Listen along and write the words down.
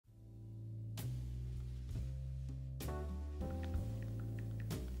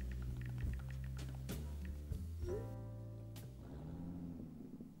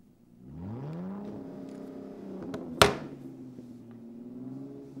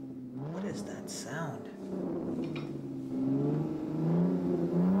is that sound?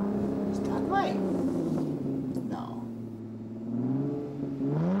 Is that my... No.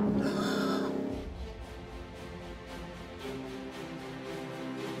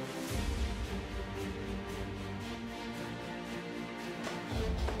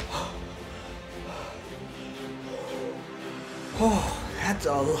 Oh, that's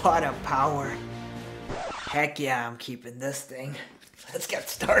a lot of power. Heck yeah, I'm keeping this thing. Let's get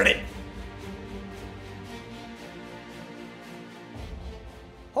started.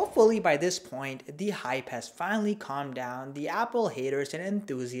 Hopefully by this point, the hype has finally calmed down, the Apple haters and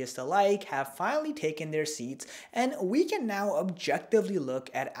enthusiasts alike have finally taken their seats, and we can now objectively look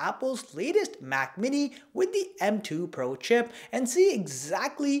at Apple's latest Mac Mini with the M2 Pro chip and see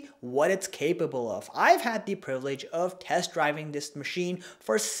exactly what it's capable of. I've had the privilege of test driving this machine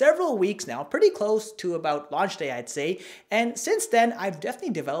for several weeks now, pretty close to about launch day I'd say, and since then I've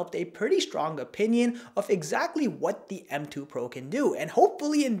definitely developed a pretty strong opinion of exactly what the M2 Pro can do, and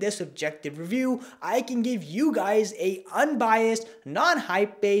hopefully in this objective review, I can give you guys a unbiased,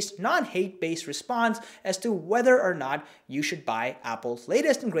 non-hype based, non-hate based response as to whether or not you should buy Apple's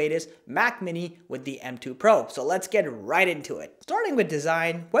latest and greatest Mac Mini with the M2 Pro. So let's get right into it. Starting with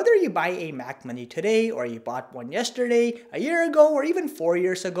design, whether you buy a Mac Mini today or you bought one yesterday, a year ago, or even 4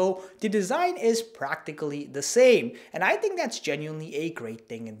 years ago, the design is practically the same. And I think that's genuinely a great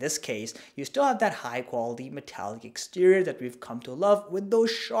thing in this case. You still have that high quality metallic exterior that we've come to love with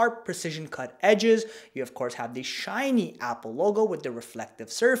those sharp precision cut edges. You of course have the shiny Apple logo with the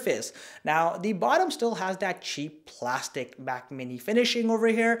reflective surface. Now the bottom still has that cheap plastic Mac Mini finishing over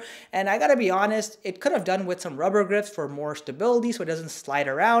here, and I gotta be honest, it could have done with some rubber grips for more stability so it doesn't slide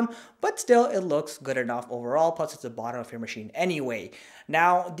around, but still it looks good enough overall, plus it's the bottom of your machine anyway.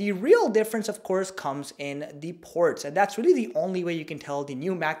 Now the real difference of course comes in the ports, and that's really the only way you can tell the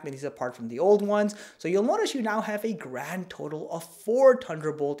new Mac Minis apart from the old ones. So you'll notice you now have a grand total of 4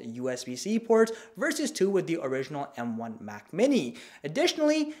 Thunderbolt USB-C ports versus 2 with the original M1 Mac Mini.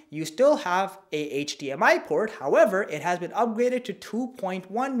 Additionally, you still have a HDMI port, however, it has been upgraded to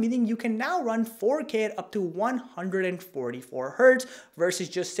 2.1, meaning you can now run 4K at up to 144 Hz versus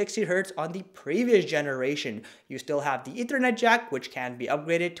just 60 Hz on the previous generation. You still have the Ethernet jack, which can be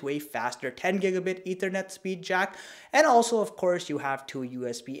upgraded to a faster 10 gigabit Ethernet speed jack, and also of course you have 2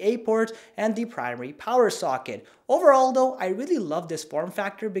 USB-A ports and the primary power socket. Overall though, I really love this form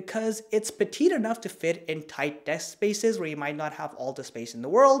factor because it's petite enough to fit in tight desk spaces where you might not have all the space in the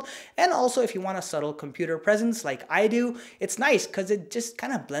world, and also if you want a subtle computer presence like I do, it's nice because it just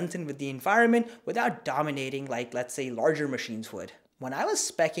kind of blends in with the environment without dominating like let's say larger machines would. When I was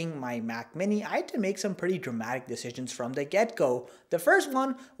speccing my Mac Mini, I had to make some pretty dramatic decisions from the get-go. The first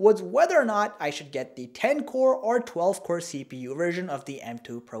one was whether or not I should get the 10-core or 12-core CPU version of the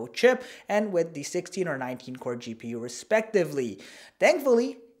M2 Pro chip, and with the 16 or 19-core GPU respectively.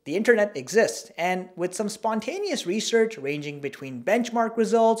 Thankfully, the internet exists, and with some spontaneous research ranging between benchmark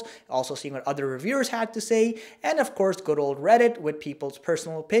results, also seeing what other reviewers had to say, and of course good old Reddit with people's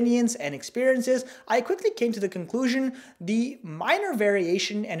personal opinions and experiences, I quickly came to the conclusion the minor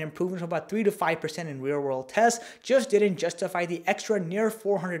variation and improvement of about 3 to 5% in real world tests just didn't justify the extra near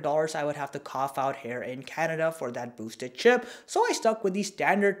 $400 I would have to cough out here in Canada for that boosted chip, so I stuck with the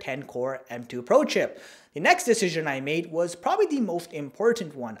standard 10-core M2 Pro chip. The next decision I made was probably the most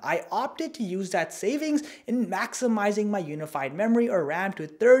important one. I opted to use that savings in maximizing my unified memory or RAM to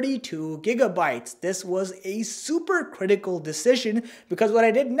 32 gigabytes. This was a super critical decision because what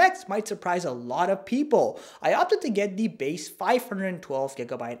I did next might surprise a lot of people. I opted to get the base 512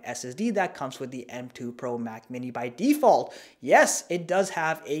 gigabyte SSD that comes with the M2 Pro Mac Mini by default. Yes, it does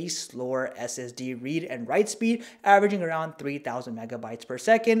have a slower SSD read and write speed, averaging around 3000 megabytes per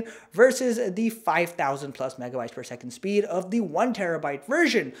second versus the 5000 plus megabytes per second speed of the 1 terabyte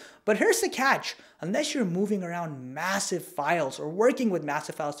version. But here's the catch. Unless you're moving around massive files or working with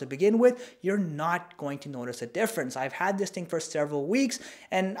massive files to begin with, you're not going to notice a difference. I've had this thing for several weeks,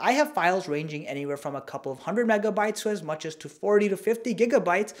 and I have files ranging anywhere from a couple of 100 megabytes to as much as to 40 to 50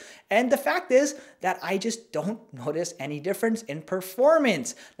 gigabytes. And the fact is that I just don't notice any difference in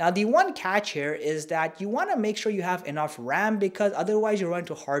performance. Now, the one catch here is that you want to make sure you have enough RAM, because otherwise you run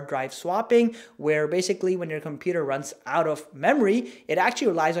into hard drive swapping, where basically when your computer runs out of memory, it actually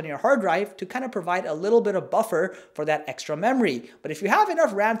relies on your hard drive to kind of provide a little bit of buffer for that extra memory. But if you have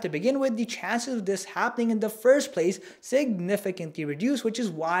enough RAM to begin with, the chances of this happening in the first place significantly reduce, which is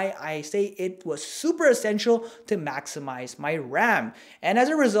why I say it was super essential to maximize my RAM. And as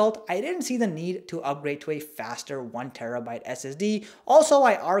a result, I didn't see the need to upgrade to a faster 1TB SSD. Also,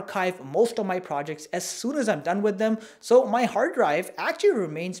 I archive most of my projects as soon as I'm done with them, so my hard drive actually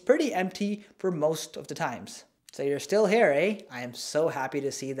remains pretty empty for most of the times. So you're still here, eh? I am so happy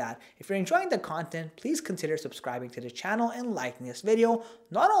to see that. If you're enjoying the content, please consider subscribing to the channel and liking this video.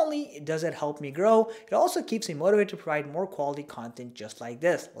 Not only does it help me grow, it also keeps me motivated to provide more quality content just like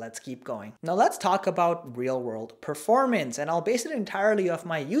this. Let's keep going. Now let's talk about real world performance, and I'll base it entirely off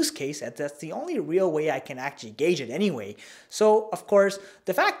my use case, as that's the only real way I can actually gauge it anyway. So of course,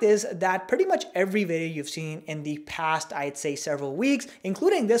 the fact is that pretty much every video you've seen in the past, I'd say several weeks,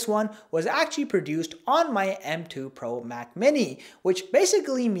 including this one, was actually produced on my M2 Pro Mac Mini, which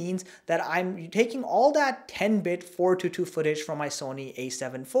basically means that I'm taking all that 10-bit 422 footage from my Sony a7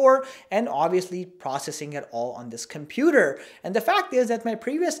 IV and obviously processing it all on this computer. And the fact is that my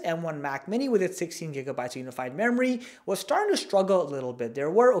previous M1 Mac Mini with its 16GB of unified memory was starting to struggle a little bit. There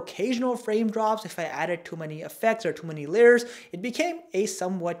were occasional frame drops. If I added too many effects or too many layers, it became a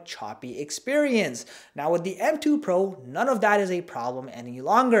somewhat choppy experience. Now with the M2 Pro, none of that is a problem any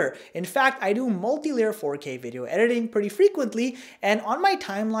longer. In fact, I do multi-layer 4K video editing pretty frequently, and on my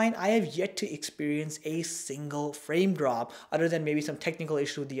timeline, I have yet to experience a single frame drop. Other than maybe some technical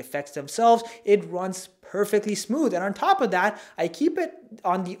issues with the effects themselves, it runs perfectly smooth. And on top of that, I keep it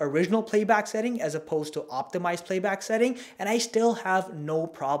on the original playback setting as opposed to optimized playback setting, and I still have no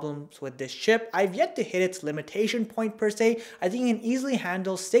problems with this chip. I've yet to hit its limitation point per se. I think it can easily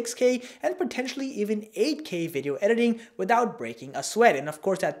handle 6K and potentially even 8K video editing without breaking a sweat. And of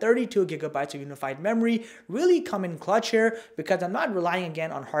course, that 32GB of unified memory really come in clutch here, because I'm not relying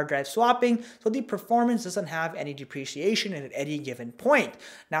again on hard drive swapping, so the performance doesn't have any depreciation at any given point.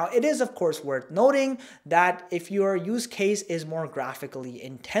 Now, it is of course worth noting that if your use case is more graphically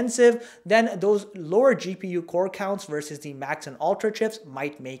intensive, then those lower GPU core counts versus the Max and Ultra chips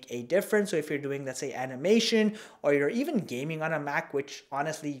might make a difference. So if you're doing, let's say, animation, or you're even gaming on a Mac, which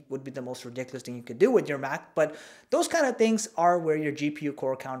honestly would be the most ridiculous thing you could do with your Mac, but those kind of things are where your GPU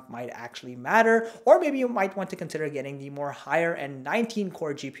core count might actually matter. Or maybe you might want to consider getting the more higher end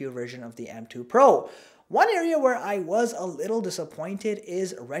 19-core GPU version of the M2 Pro. One area where I was a little disappointed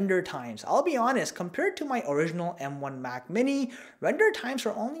is render times. I'll be honest, compared to my original M1 Mac Mini, render times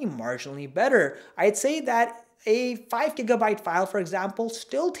are only marginally better. I'd say that a 5GB file, for example,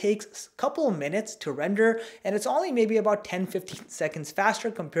 still takes a couple of minutes to render, and it's only maybe about 10-15 seconds faster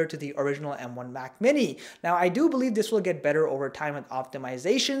compared to the original M1 Mac Mini. Now, I do believe this will get better over time with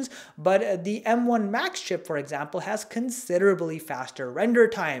optimizations, but the M1 Max chip, for example, has considerably faster render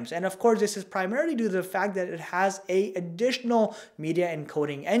times. And of course, this is primarily due to the fact that it has an additional media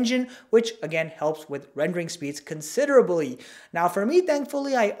encoding engine, which again helps with rendering speeds considerably. Now, for me,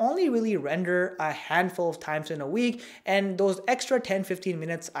 thankfully, I only really render a handful of times in a week, and those extra 10-15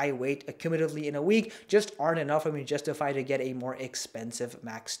 minutes I wait accumulatively in a week just aren't enough for me to justify to get a more expensive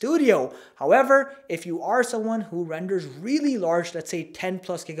Mac Studio. However, if you are someone who renders really large, let's say 10+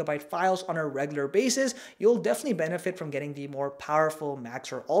 GB files on a regular basis, you'll definitely benefit from getting the more powerful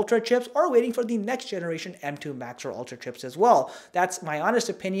Max or Ultra chips, or waiting for the next generation M2 Max or Ultra chips as well. That's my honest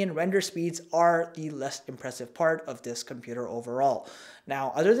opinion. Render speeds are the less impressive part of this computer overall.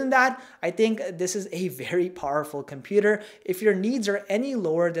 Now, other than that, I think this is a very powerful computer. If your needs are any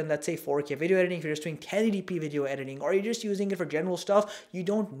lower than, let's say, 4K video editing, if you're just doing 1080p video editing, or you're just using it for general stuff, you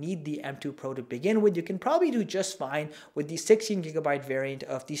don't need the M2 Pro to begin with. You can probably do just fine with the 16GB variant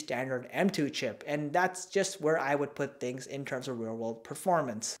of the standard M2 chip. And that's just where I would put things in terms of real-world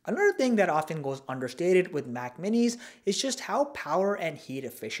performance. Another thing that often goes understated with Mac Minis is just how power and heat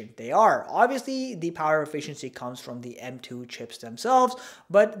efficient they are. Obviously, the power efficiency comes from the M2 chips themselves,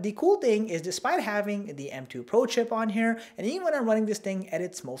 but the cool thing is, despite having the M2 Pro chip on here, and even when I'm running this thing at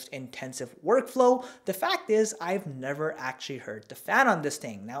its most intensive workflow, the fact is I've never actually heard the fan on this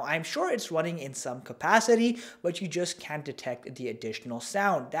thing. Now, I'm sure it's running in some capacity, but you just can't detect the additional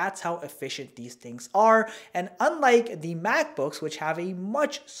sound. That's how efficient these things are. And unlike the MacBooks, which have a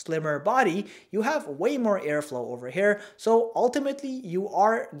much slimmer body, you have way more airflow over here. So ultimately, you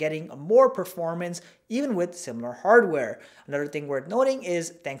are getting more performance even with similar hardware. Another thing worth noting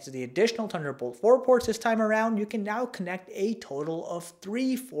is, thanks to the additional Thunderbolt 4 ports this time around, you can now connect a total of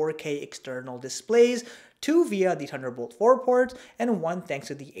 3 4K external displays 2 via the Thunderbolt 4 port, and 1 thanks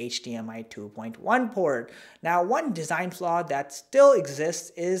to the HDMI 2.1 port. Now, one design flaw that still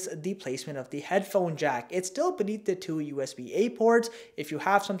exists is the placement of the headphone jack. It's still beneath the 2 USB-A ports. If you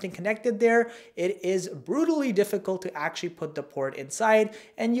have something connected there, it is brutally difficult to actually put the port inside,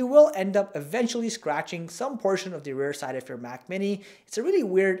 and you will end up eventually scratching some portion of the rear side of your Mac Mini. It's a really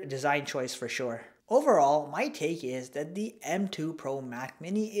weird design choice for sure. Overall, my take is that the M2 Pro Mac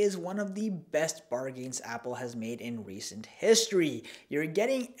Mini is one of the best bargains Apple has made in recent history. You're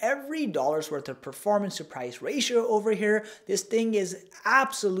getting every dollar's worth of performance to price ratio over here. This thing is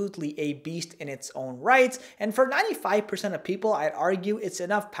absolutely a beast in its own rights, and for 95% of people, I'd argue it's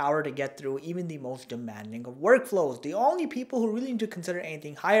enough power to get through even the most demanding of workflows. The only people who really need to consider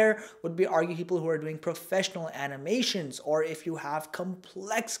anything higher would be argue people who are doing professional animations, or if you have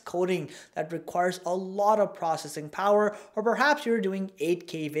complex coding that requires a lot of processing power, or perhaps you're doing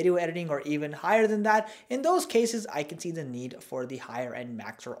 8K video editing or even higher than that. In those cases, I can see the need for the higher end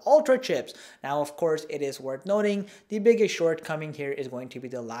Max or Ultra chips. Now, of course, it is worth noting the biggest shortcoming here is going to be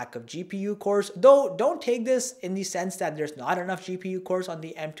the lack of GPU cores, though don't take this in the sense that there's not enough GPU cores on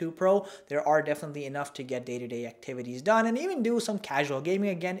the M2 Pro. There are definitely enough to get day-to-day activities done and even do some casual gaming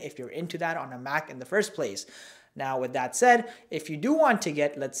again if you're into that on a Mac in the first place. Now, with that said, if you do want to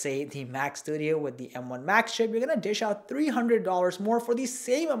get, let's say, the Mac Studio with the M1 Max chip, you're going to dish out $300 more for the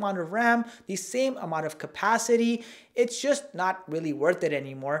same amount of RAM, the same amount of capacity. It's just not really worth it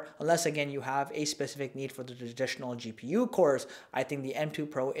anymore, unless, again, you have a specific need for the traditional GPU cores. I think the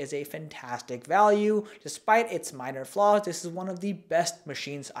M2 Pro is a fantastic value. Despite its minor flaws, this is one of the best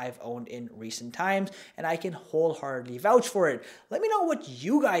machines I've owned in recent times, and I can wholeheartedly vouch for it. Let me know what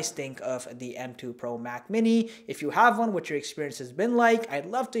you guys think of the M2 Pro Mac Mini. If you have one, what your experience has been like. I'd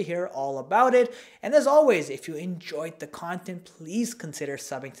love to hear all about it. And as always, if you enjoyed the content, please consider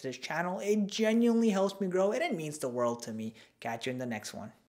subbing to this channel. It genuinely helps me grow and it means the world to me. Catch you in the next one.